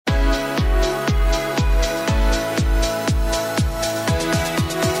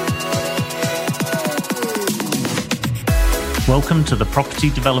Welcome to the Property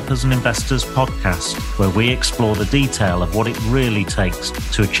Developers and Investors podcast, where we explore the detail of what it really takes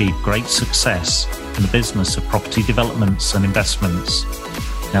to achieve great success in the business of property developments and investments.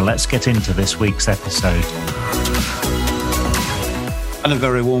 Now let's get into this week's episode. And a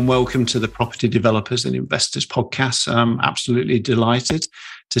very warm welcome to the Property Developers and Investors podcast. I'm absolutely delighted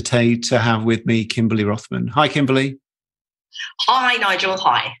to have with me Kimberly Rothman. Hi, Kimberly. Hi, Nigel.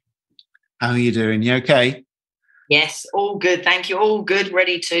 Hi. How are you doing? You okay? Yes, all good. Thank you. All good.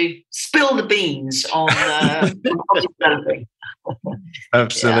 Ready to spill the beans on property developing.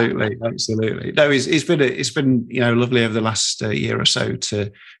 Absolutely. No, it's been lovely over the last year or so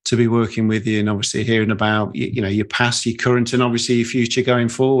to be working with you and obviously hearing about your past, your current, and obviously your future going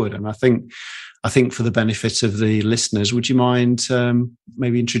forward. And I think for the benefit of the listeners, would you mind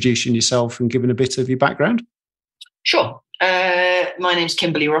maybe introducing yourself and giving a bit of your background? Sure. My name's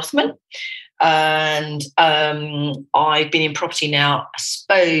Kimberly Rothman. And I've been in property now, I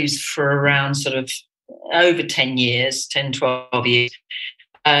suppose, for around sort of over 10 years, 10, 12 years.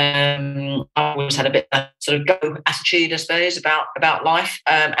 I always had a bit of a sort of go attitude, I suppose, about life.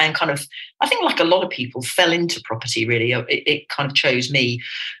 And kind of, I think like a lot of people, fell into property, really. It kind of chose me,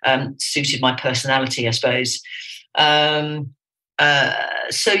 suited my personality, I suppose. So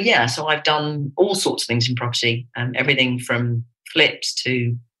I've done all sorts of things in property, everything from flips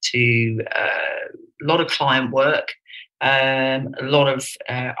to a lot of client work, a lot of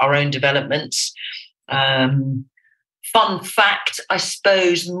our own developments. Fun fact, I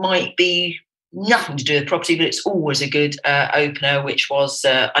suppose, might be nothing to do with property, but it's always a good opener, which was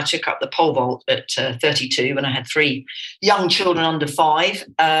I took up the pole vault at 32 when I had 3 young children under 5.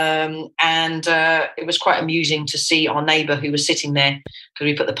 And it was quite amusing to see our neighbour who was sitting there, because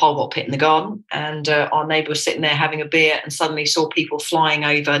we put the pole vault pit in the garden, and our neighbour was sitting there having a beer and suddenly saw people flying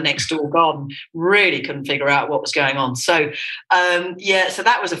over next door garden. Really couldn't figure out what was going on. So, so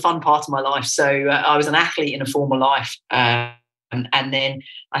that was a fun part of my life. So I was an athlete in a former life. And then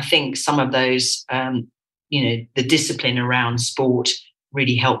I think some of those, the discipline around sport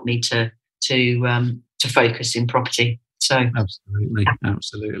really helped me to focus in property. So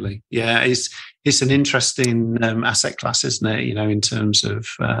absolutely, yeah, it's an interesting asset class, isn't it? In terms of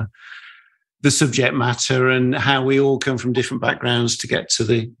the subject matter and how we all come from different backgrounds to get to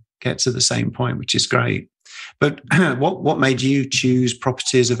the same point, which is great. But what made you choose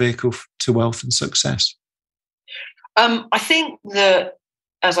property as a vehicle to wealth and success? I think that,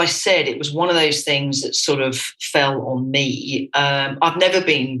 as I said, it was one of those things that sort of fell on me. I've never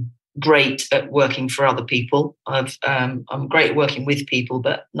been great at working for other people. I'm great at working with people,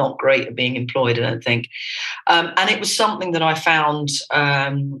 but not great at being employed, I don't think. And it was something that I found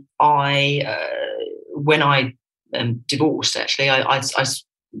when I divorced, actually, I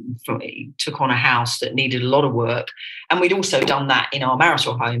took on a house that needed a lot of work. And we'd also done that in our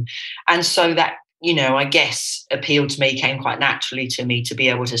marital home. And so that, I guess appealed to me, came quite naturally to me to be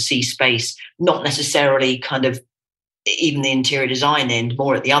able to see space, not necessarily kind of even the interior design end,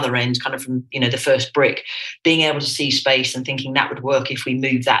 more at the other end, kind of from, the first brick, being able to see space and thinking that would work if we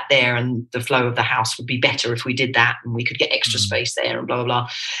moved that there, and the flow of the house would be better if we did that, and we could get extra space there and blah, blah, blah.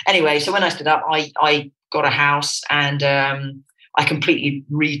 Anyway, so when I stood up, I got a house and I completely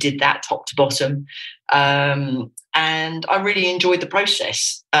redid that top to bottom. And I really enjoyed the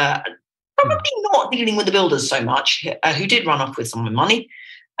process. Probably not dealing with the builders so much, who did run off with some of my money.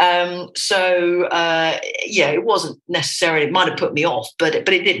 It wasn't necessarily, it might have put me off, but it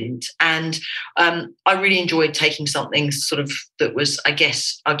didn't. And I really enjoyed taking something sort of that was, I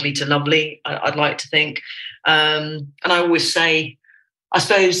guess, ugly to lovely, I'd like to think. And I always say, I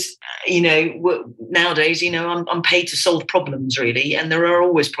suppose, nowadays, I'm paid to solve problems, really. And there are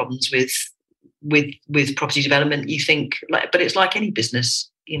always problems with property development. You think, but it's like any business.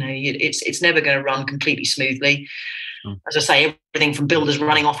 It's never going to run completely smoothly. As I say, everything from builders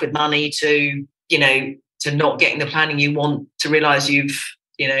running off with money to not getting the planning you want, to realise you've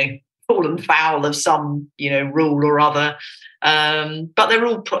fallen foul of some rule or other. But they're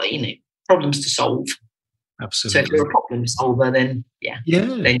all problems to solve. Absolutely. So if you're a problem solver, then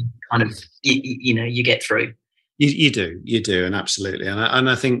then kind of you get through. You do, and absolutely, and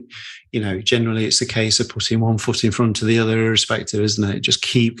I think generally it's a case of putting one foot in front of the other, irrespective, isn't it? Just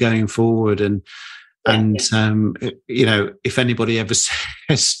keep going forward, and if anybody ever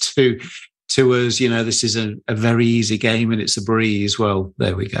says to us, this is a very easy game and it's a breeze, well,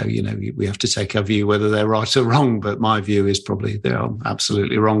 there we go. We have to take our view whether they're right or wrong, but my view is probably they are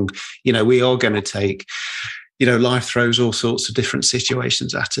absolutely wrong. We are going to take. Life throws all sorts of different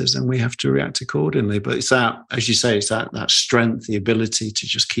situations at us and we have to react accordingly. But it's that, as you say, it's that strength, the ability to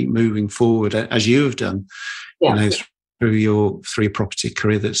just keep moving forward as you have done, through your property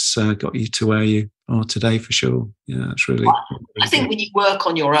career that's got you to where you are today, for sure. Yeah, that's really. I think when you work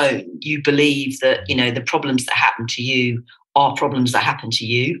on your own, you believe that, you know, the problems that happen to you are problems that happen to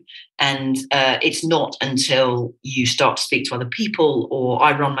you. And it's not until you start to speak to other people, or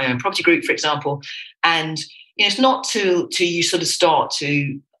I run my own property group, for example, and you know, it's not till you sort of start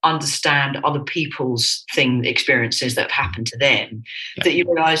to understand other people's experiences that have happened to them, that you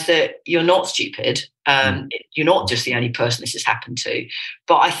realise that you're not stupid. You're not just the only person this has happened to.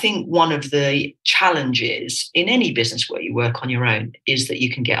 But I think one of the challenges in any business where you work on your own is that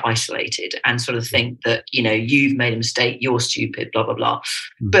you can get isolated and sort of think that, you know, you've made a mistake, you're stupid, blah, blah, blah.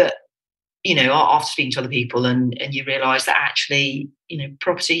 But, you know, after speaking to other people and you realise that actually, you know,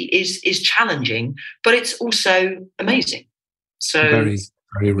 property is challenging, but it's also amazing. So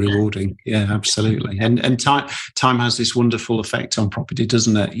very rewarding. Yeah, absolutely. And time has this wonderful effect on property,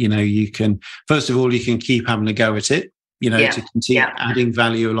 doesn't it? You know, you can, first of all, you can keep having a go at it, you know, to continue adding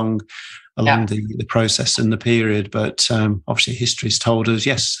value along the process and the period. But obviously history's told us,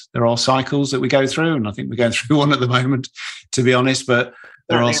 yes, there are cycles that we go through, and I think we're going through one at the moment, to be honest, but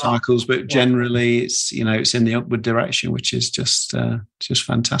there are cycles, but generally it's, you know, it's in the upward direction, which is just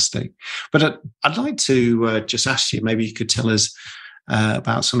fantastic. But I'd like to just ask you, maybe you could tell us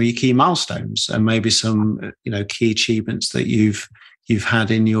about some of your key milestones and maybe some, you know, key achievements that you've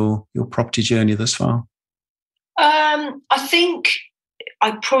had in your property journey thus far. I think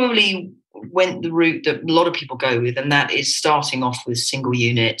I probably went the route that a lot of people go with, and that is starting off with single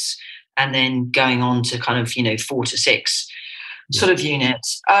units and then going on to kind of, you know, 4 to 6 sort of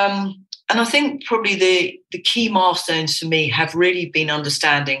units. And I think probably the key milestones for me have really been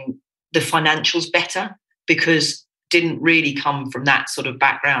understanding the financials better, because didn't really come from that sort of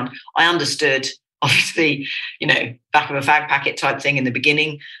background. I understood, obviously, you know, back of a fag packet type thing in the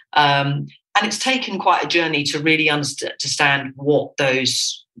beginning. And it's taken quite a journey to really understand what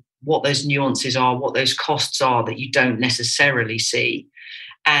those nuances are, what those costs are that you don't necessarily see,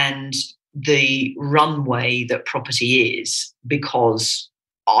 and the runway that property is, because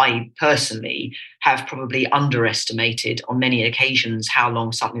I personally have probably underestimated on many occasions how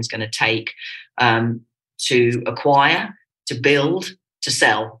long something's going to take to acquire, to build, to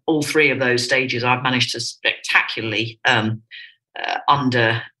sell. All 3 of those stages I've managed to spectacularly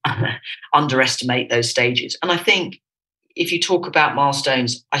underestimate those stages. And I think if you talk about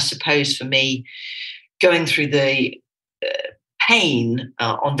milestones, I suppose for me, going through the pain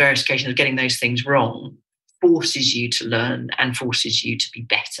on various occasions of getting those things wrong forces you to learn and forces you to be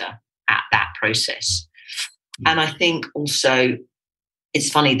better at that process. And I think also it's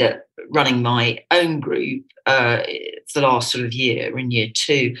funny that running my own group for the last sort of year, in year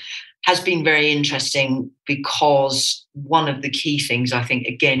 2, has been very interesting, because one of the key things, I think,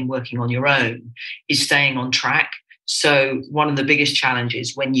 again, working on your own, is staying on track. So one of the biggest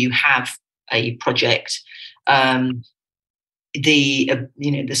challenges when you have a project, the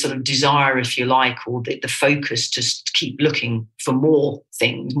sort of desire, if you like, or the focus to keep looking for more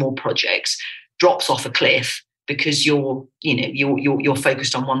things, more projects, drops off a cliff, because you're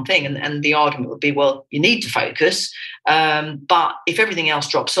focused on one thing. And the argument would be, well, you need to focus, but if everything else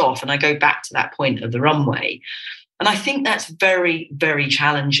drops off, and I go back to that point of the runway, and I think that's very, very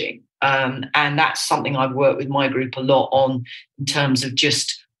challenging. And that's something I've worked with my group a lot on, in terms of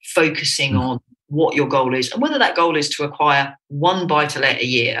just focusing on what your goal is, and whether that goal is to acquire 1 buy-to-let a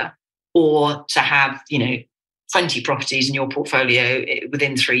year, or to have, you know, 20 properties in your portfolio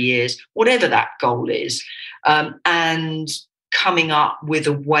within 3 years, whatever that goal is, and coming up with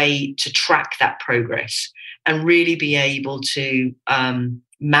a way to track that progress and really be able to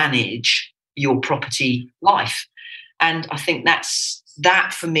manage your property life. And I think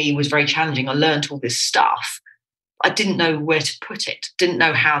that for me was very challenging. I learned all this stuff. I didn't know where to put it, didn't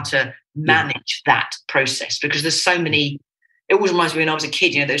know how to manage that process, because there's so many. It always reminds me when I was a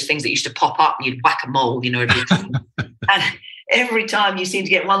kid, you know, those things that used to pop up and you'd whack a mole, you know, every time. And every time you seem to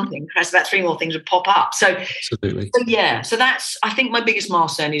get one thing, perhaps about 3 more things would pop up. So, absolutely. So that's, I think, my biggest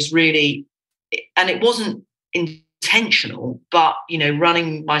milestone is really, and it wasn't intentional, but, you know,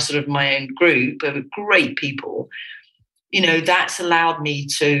 running my own group of great people, you know, that's allowed me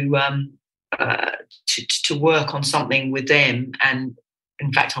to work on something with them. And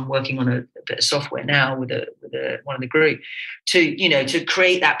in fact, I'm working on a bit of software now with one of the group to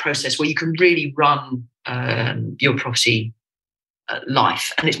create that process where you can really run your property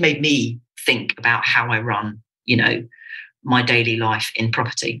life. And it's made me think about how I run, you know, my daily life in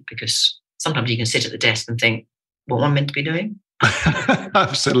property, because sometimes you can sit at the desk and think, what am I meant to be doing?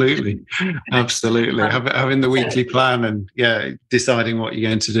 Absolutely. Having the weekly plan and deciding what you're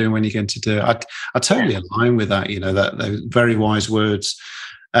going to do and when you're going to do it. I totally align with that. That those very wise words.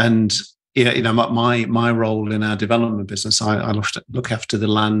 And my role in our development business, I look after the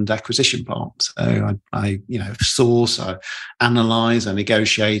land acquisition part. So I source, I analyze, I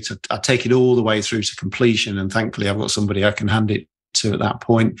negotiate, I take it all the way through to completion. And thankfully, I've got somebody I can hand it to at that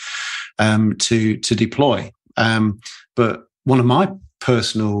point to deploy. But one of my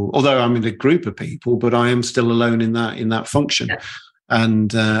personal, although I'm in a group of people, but I am still alone in that function. Yeah.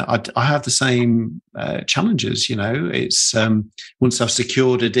 And I have the same challenges. It's once I've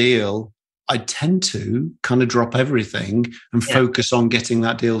secured a deal, I tend to kind of drop everything and focus on getting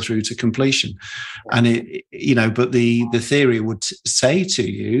that deal through to completion. And but the theory would say to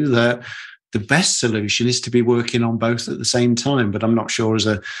you that the best solution is to be working on both at the same time. But I'm not sure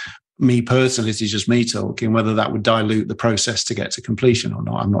me personally, this is just me talking, whether that would dilute the process to get to completion or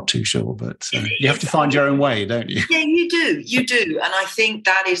not. I'm not too sure, but you have to find your own way, don't you? Yeah, you do. And I think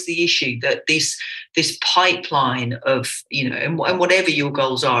that is the issue, that this pipeline of, and whatever your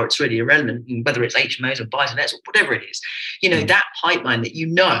goals are, it's really irrelevant, whether it's HMOs or buy-to-lets or whatever it is, that pipeline that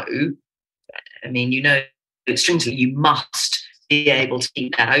stringently you must be able to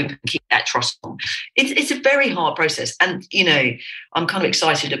keep that open, keep that trust on. It's a very hard process. And, I'm kind of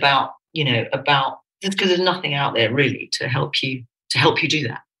excited about because there's nothing out there really to help you do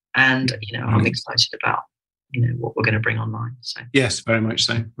that. And, I'm excited about, what we're going to bring online. So yes, very much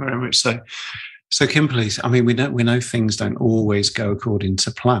so. Very much so. So Kim, please, we know things don't always go according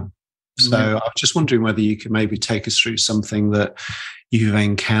to plan. So I was just wondering whether you could maybe take us through something that you've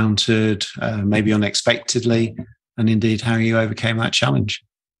encountered, maybe unexpectedly, and indeed how you overcame that challenge.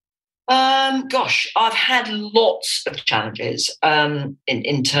 Gosh, I've had lots of challenges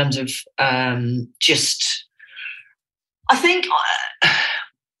in terms of I think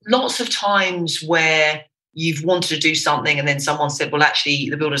lots of times where you've wanted to do something and then someone said, well, actually,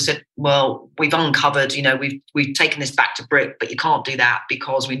 the builder said, well, we've uncovered, we've taken this back to brick, but you can't do that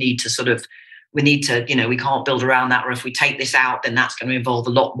because we need to, we can't build around that. Or if we take this out, then that's going to involve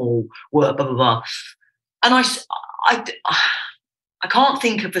a lot more work, blah, blah, blah. And I can't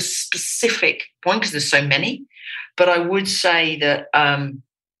think of a specific point because there's so many, but I would say that I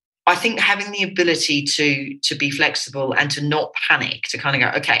think having the ability to be flexible and to not panic, to kind of go,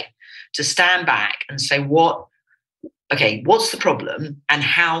 okay, to stand back and say, what's the problem and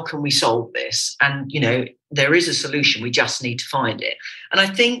how can we solve this? And, there is a solution. We just need to find it. And I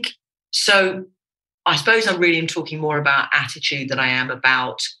think, so I suppose I really am talking more about attitude than I am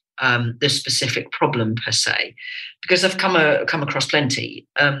about the specific problem per se, because I've come across plenty,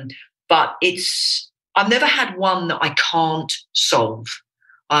 but I've never had one that I can't solve.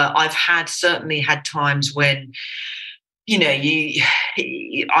 I've certainly had times when,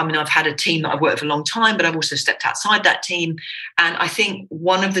 I've had a team that I've worked with for a long time, but I've also stepped outside that team. And I think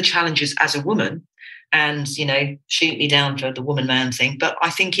one of the challenges as a woman, and, shoot me down for the woman man thing, but I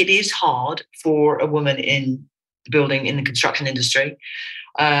think it is hard for a woman in the building, in the construction industry.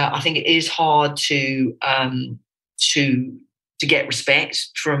 I think it is hard to get respect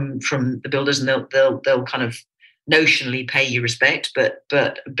from the builders, and they'll kind of notionally pay you respect, but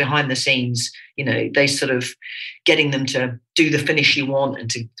behind the scenes, they sort of getting them to do the finish you want and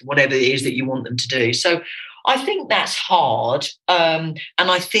to whatever it is that you want them to do. So I think that's hard, and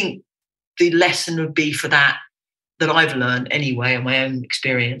I think the lesson would be for that I've learned anyway in my own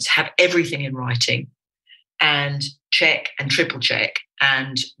experience: have everything in writing and check and triple check.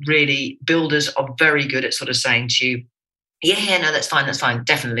 And really, builders are very good at sort of saying to you, yeah, no, that's fine,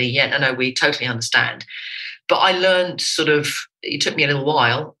 definitely. Yeah, no, we totally understand. But I learned it took me a little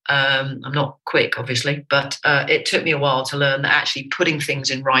while. I'm not quick, obviously, but it took me a while to learn that actually putting things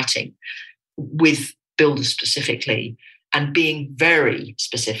in writing with builders specifically and being very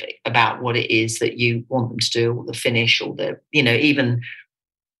specific about what it is that you want them to do, or the finish, or the, even,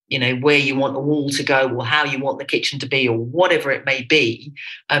 where you want the wall to go, or how you want the kitchen to be, or whatever it may be.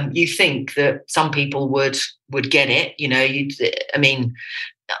 You think that some people would get it.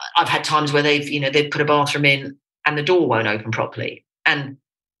 I've had times where they've put a bathroom in and the door won't open properly. And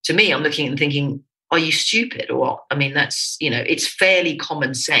to me, I'm looking and thinking, are you stupid or what? That's, it's fairly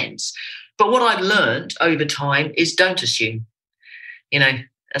common sense. But what I've learned over time is don't assume.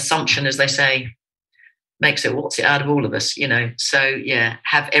 Assumption, as they say, makes it what's it out of all of us, So, yeah,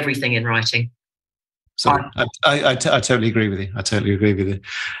 have everything in writing. So I totally agree with you.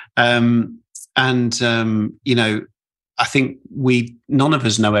 I think none of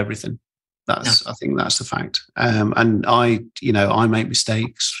us know everything. I think that's the fact. And I make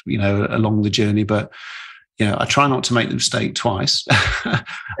mistakes, along the journey, but I try not to make the mistake twice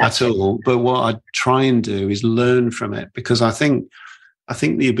at all. But what I try and do is learn from it, because I think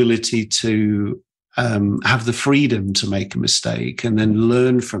the ability to have the freedom to make a mistake and then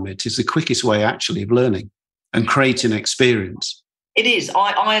learn from it is the quickest way actually of learning and creating experience. It is.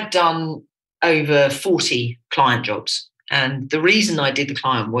 I have done over 40 client jobs. And the reason I did the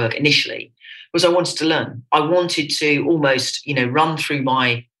client work initially was I wanted to learn. I wanted to almost, run through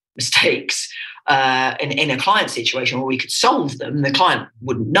my mistakes in a client situation where we could solve them. The client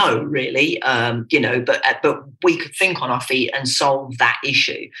wouldn't know really, but we could think on our feet and solve that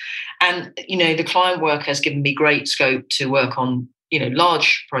issue. And, the client work has given me great scope to work on,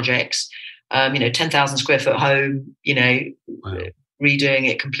 large projects, 10,000 square foot home, wow. Redoing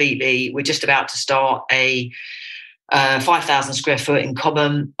it completely. We're just about to start a 5,000 square foot in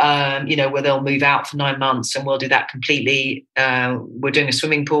Cobham, where they'll move out for 9 months, and we'll do that completely. We're doing a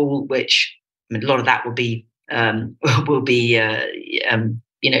swimming pool, which a lot of that will be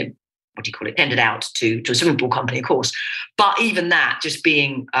tendered out to a swimming pool company, of course. But even that, just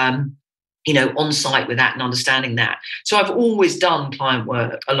being, on site with that and understanding that. So I've always done client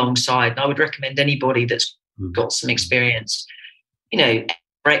work alongside, and I would recommend anybody that's got some experience,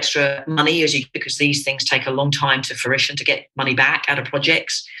 for extra money because these things take a long time to fruition to get money back out of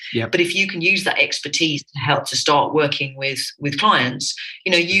projects. Yep. But if you can use that expertise to help to start working with clients,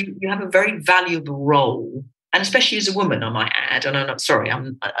 you have a very valuable role. And especially as a woman, I might add, and I'm not sorry,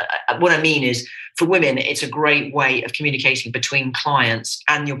 what I mean is for women, it's a great way of communicating between clients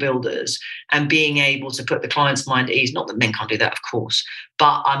and your builders and being able to put the client's mind at ease. Not that men can't do that, of course,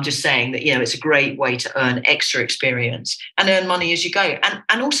 but I'm just saying that, it's a great way to earn extra experience and earn money as you go,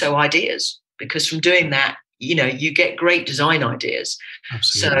 and also ideas, because from doing that, you get great design ideas.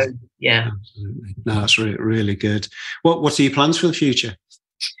 Absolutely. So, yeah. Absolutely. No, that's really, really good. What are your plans for the future?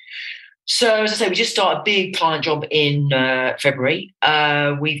 So, as I say, we just started a big client job in February.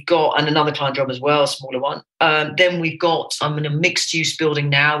 We've got another client job as well, a smaller one. Then I'm in a mixed-use building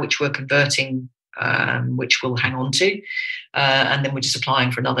now, which we're converting, which we'll hang on to. And then we're just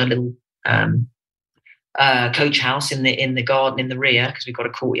applying for another little coach house in the garden in the rear, because we've got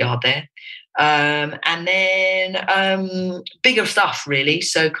a courtyard there. And then bigger stuff, really.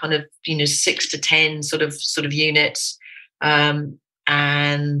 So kind of, 6 to 10 sort of units.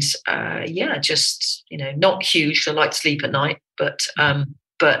 And just not huge. I like to sleep at night, but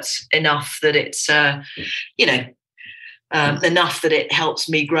enough that it's enough that it helps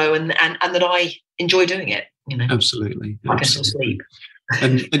me grow and that I enjoy doing it. Absolutely. I can still sleep.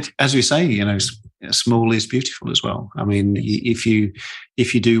 And as we say, small is beautiful as well. I mean, if you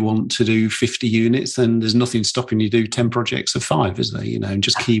do want to do 50 units, then there's nothing stopping you do 10 projects of 5, is there? And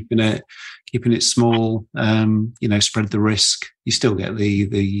just keeping it small. Spread the risk. You still get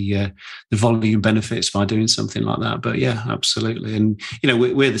the volume benefits by doing something like that. But yeah, absolutely. And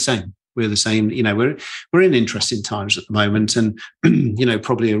we're the same. We're the same. We're in interesting times at the moment, and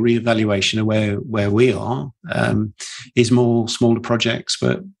probably a reevaluation of where we are is more smaller projects,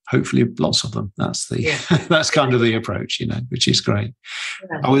 but hopefully lots of them. That's that's kind of the approach, which is great.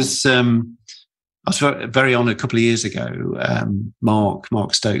 Yeah. I was very honoured a couple of years ago.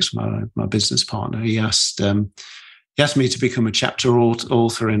 Mark Stokes, my business partner, he asked me to become a chapter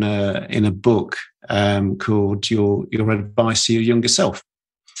author in a book called Your Advice to Your Younger Self.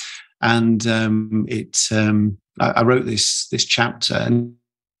 And I wrote this chapter, and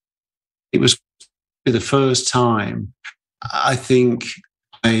it was the first time I think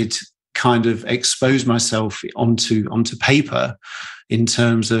I'd kind of exposed myself onto paper in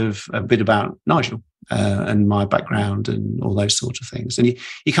terms of a bit about Nigel and my background and all those sorts of things. And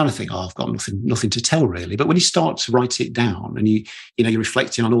you kind of think, I've got nothing to tell really. But when you start to write it down and you're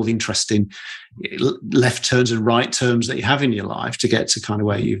reflecting on all the interesting left turns and right turns that you have in your life to get to kind of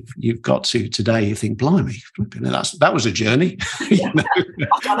where you've got to today, you think, blimey, that was a journey.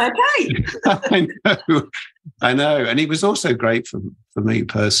 I've done okay. I know. And it was also great for me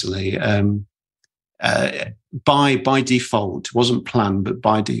personally. By default, wasn't planned, but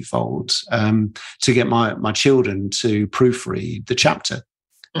by default, to get my children to proofread the chapter.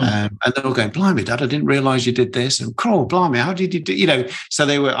 And they're all going, blimey, Dad, I didn't realise you did this. And, oh, blimey, how did you do? So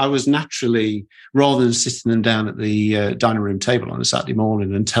I was naturally, rather than sitting them down at the dining room table on a Saturday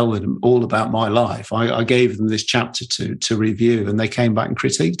morning and tell them all about my life, I gave them this chapter to review, and they came back and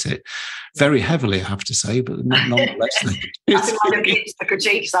critiqued it. Very heavily, I have to say, but nonetheless. I think my kids to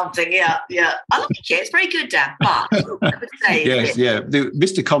critique something, yeah. I like it, it's very good, Dad, but I would say... Yes, yeah,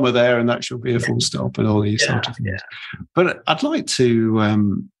 Mr. Comma there, and that should be a full stop and all these sort of things. Yeah. But I'd like to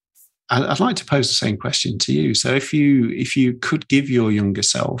pose the same question to you. So if you could give your younger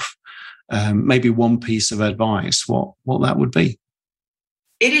self maybe one piece of advice, what that would be?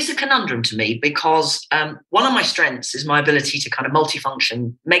 It is a conundrum to me because one of my strengths is my ability to kind of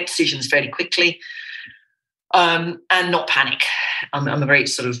multifunction, make decisions fairly quickly, and not panic. I'm a very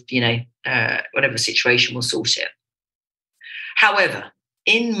sort of, whatever the situation, will sort it. However,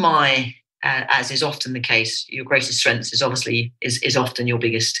 in my, as is often the case, your greatest strength is obviously is often your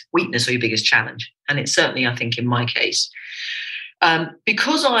biggest weakness or your biggest challenge. And it's certainly, I think, in my case,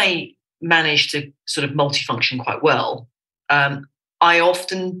 because I manage to sort of multifunction quite well, I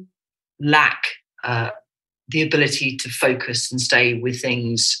often lack the ability to focus and stay with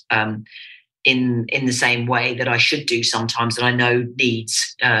things in the same way that I should do sometimes, that I know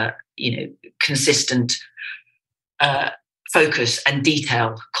needs consistent focus and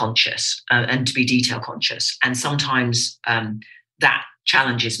detail conscious, and to be detail conscious. And sometimes that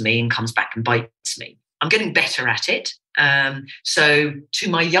challenges me and comes back and bites me. I'm getting better at it. So to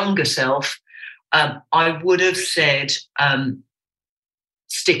my younger self, I would have said,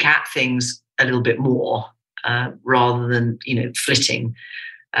 stick at things a little bit more rather than, flitting.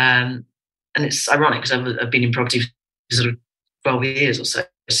 And it's ironic because I've been in property for sort of 12 years or so.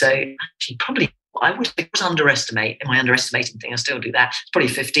 So actually probably I would underestimate. Am I underestimating things? I still do that. It's probably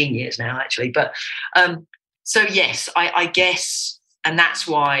 15 years now, actually. But so yes, I guess, and that's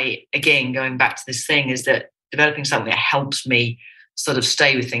why, again, going back to this thing, is that developing something that helps me sort of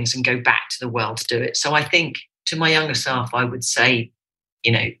stay with things and go back to the well to do it. So I think to my younger self, I would say,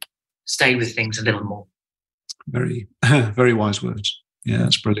 stay with things a little more. Very, very wise words. Yeah,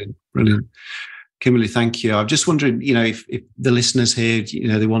 that's brilliant. Brilliant. Kimberly, thank you. I'm just wondering, if the listeners here,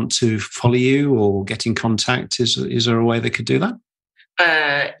 they want to follow you or get in contact, is there a way they could do that?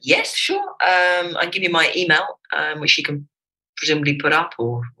 Yes, sure. I can give you my email, which you can presumably put up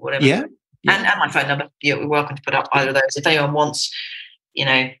or whatever. Yeah. And my phone number. You're welcome to put up either of those. If anyone wants,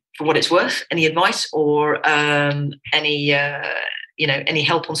 for what it's worth, any advice or any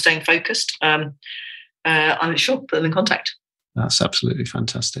help on staying focused, I'm sure put them in contact. That's absolutely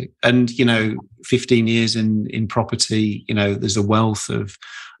fantastic. And, 15 years in property, there's a wealth of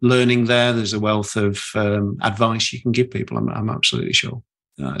learning there. There's a wealth of advice you can give people. I'm absolutely sure.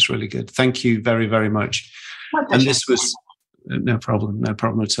 That's really good. Thank you very, very much. And this was no problem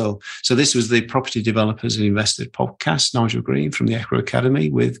at all. So this was the Property Developers and Investors podcast. Nigel Green from the Echo Academy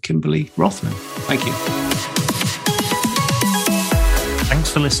with Kimberly Rothman. Thank you.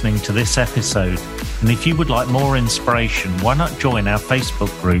 Thanks for listening to this episode. And if you would like more inspiration, why not join our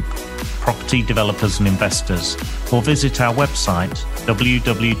Facebook group, Property Developers and Investors, or visit our website,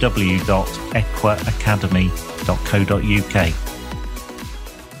 www.equaacademy.co.uk.